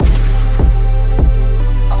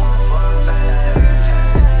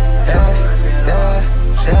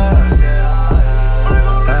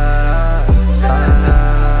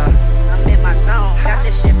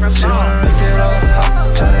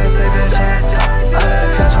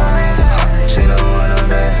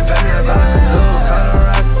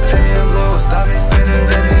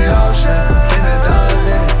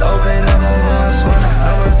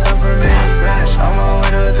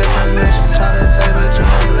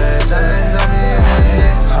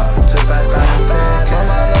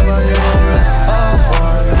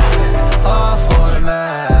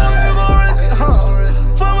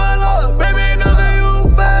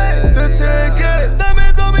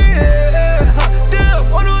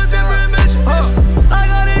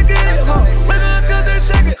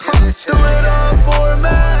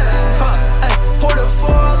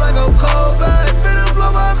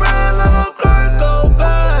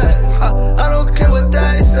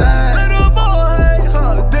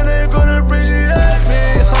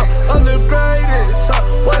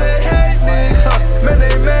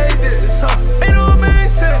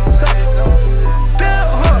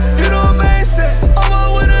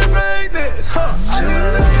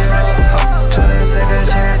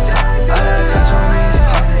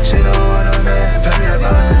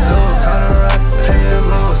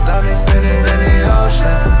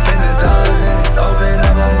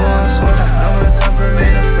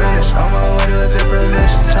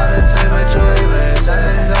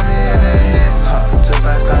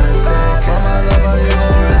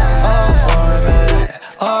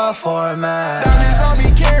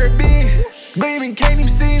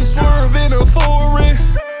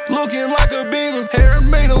looking like a beaver. Hair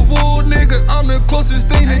made of wool, nigga, I'm the closest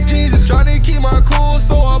thing to Jesus. Tryna keep my cool,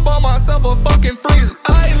 so I bought myself a fucking freezer.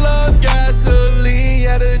 I love gasoline,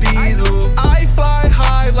 yeah, the diesel. I fly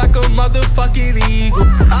high like a motherfucking eagle.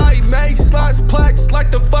 I make slots, plaques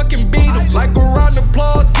like the fucking Beatles. Like a round of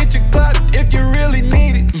applause, get you clapped if you really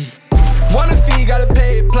need it. Wanna feed, gotta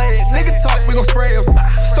pay it, play it. Nigga talk, we gon' spray him.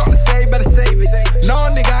 Something to say, better save it. No,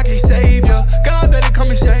 nigga, I can't save ya. God better come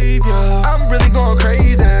and save ya. I'm really going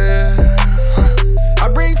crazy. I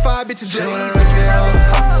bring 5 bitches She wanna risk it all,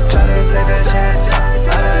 tryna take that chance.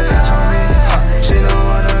 I got cash on me, she don't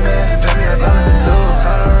want a man. Pay me a balance is due,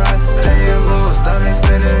 color rise, pay me a blue. Stomach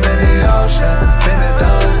spinning in the ocean,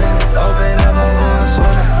 $50 in it. Open up, I'm going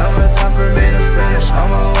swimming. No more time for me to finish. On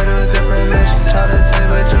my way to a different mission. Try to take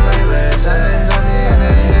but you ain't last. Diamonds on the in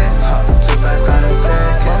the hit, too fast, kinda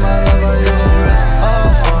sick. For my lover, you gon' risk all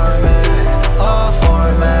for a man, all for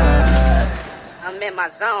a man. I'm in my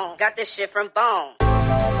zone, got this shit from Bone.